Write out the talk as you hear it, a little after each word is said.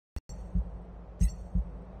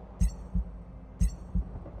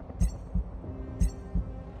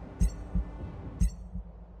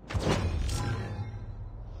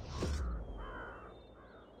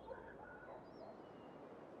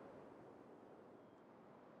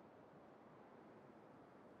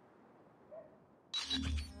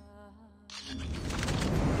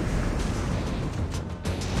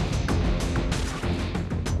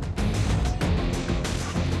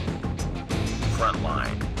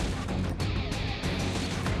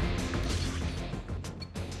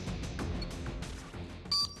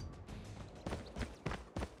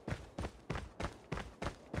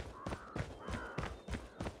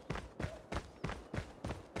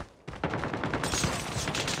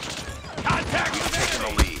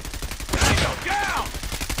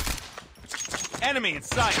Enemy in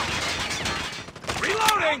sight.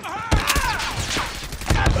 Reloading!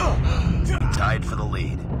 Tied for the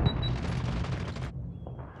lead.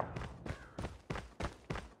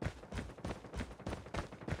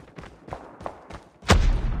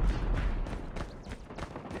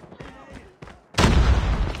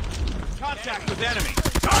 Contact with enemy.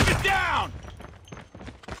 Target down!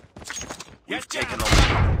 We've taken the lead.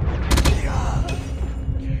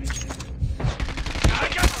 I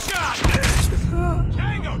got shot!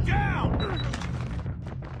 Tango down!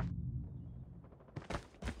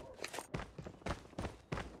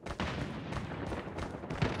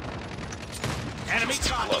 Enemy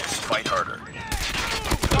contact. Close. Fight harder.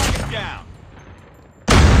 Target down.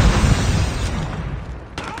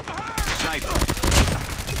 Sniper.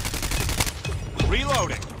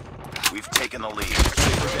 Reloading. We've taken the lead.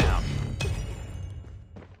 Saber down.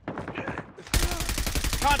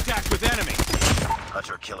 Contact with enemy.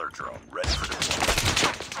 Hunter killer drone ready for deployment.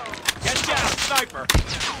 Get down, sniper.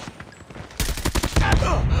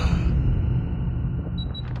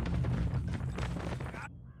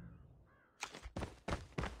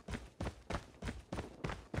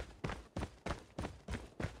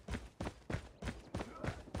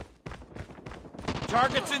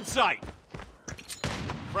 Targets in sight.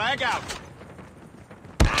 Frag out.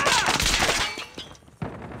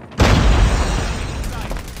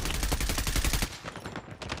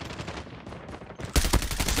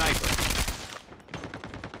 Sniper.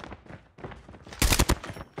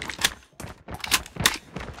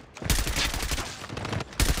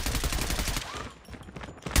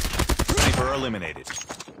 Sniper eliminated.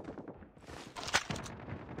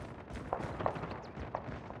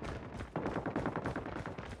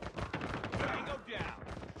 Tango down.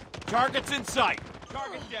 Targets in sight.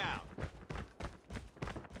 Target down.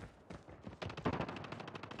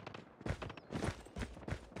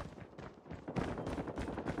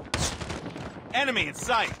 Enemy in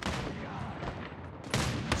sight.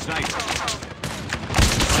 Sniper.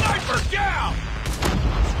 Sniper down!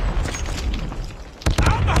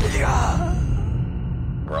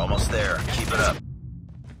 We're almost there. Keep it up.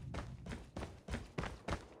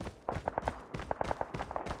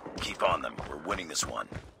 Keep on them. We're winning this one.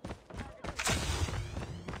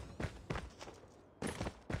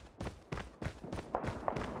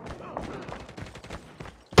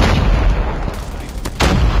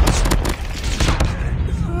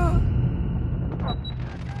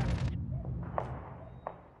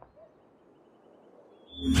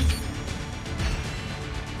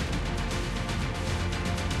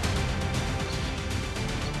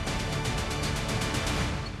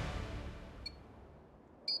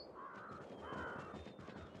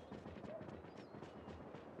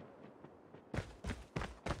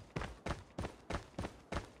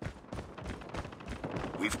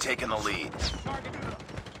 We've taken the lead.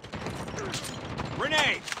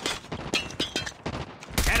 Grenade!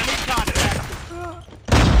 Enemy contact!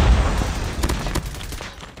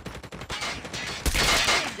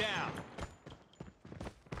 Down.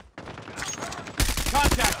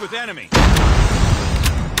 Contact with enemy. I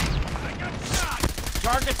got shot!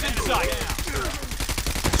 Targets in sight.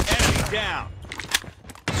 Enemy down.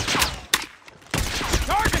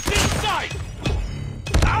 Targets in sight!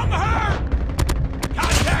 I'm hurt!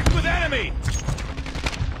 Contact with enemy!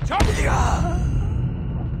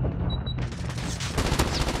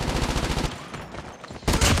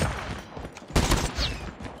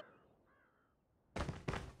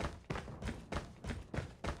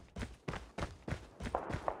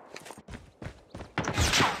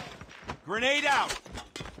 Grenade out!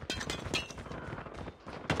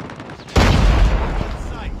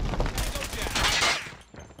 Sight. Go down.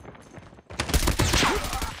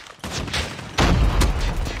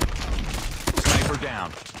 Sniper down.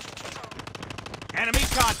 Enemy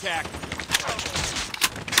contact.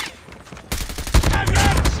 I've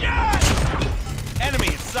got shot! Enemy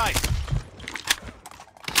in sight.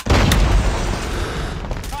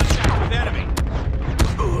 Contact with enemy.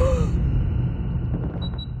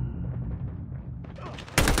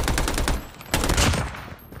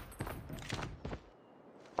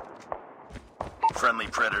 Friendly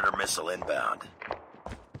Predator missile inbound.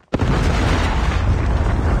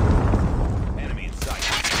 Enemy in sight.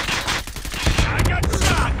 I got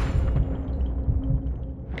shot!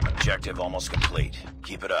 Objective almost complete.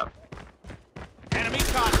 Keep it up. Enemy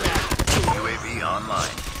contact. UAV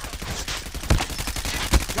online.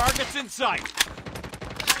 Targets in sight.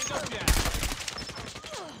 Tango down.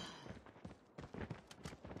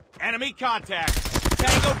 Enemy contact.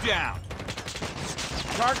 Tango down.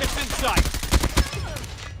 Targets in sight.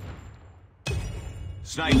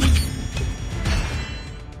 Sniper.